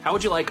How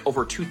would you like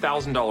over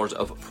 $2,000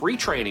 of free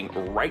training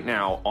right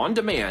now on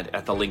demand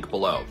at the link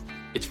below?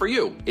 It's for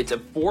you. It's a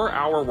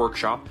 4-hour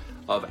workshop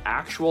of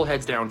actual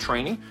heads down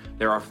training.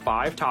 There are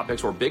 5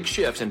 topics or big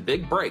shifts and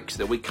big breaks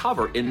that we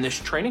cover in this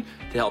training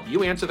to help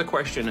you answer the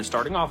question and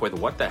starting off with,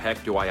 what the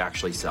heck do I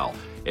actually sell?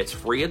 It's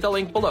free at the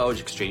link below.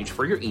 It's exchanged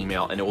for your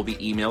email, and it will be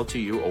emailed to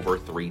you over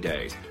 3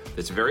 days.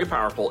 It's very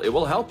powerful. It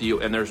will help you,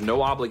 and there's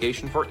no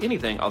obligation for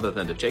anything other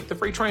than to take the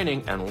free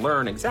training and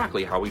learn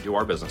exactly how we do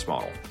our business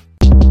model.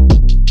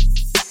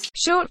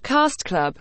 Shortcast Club.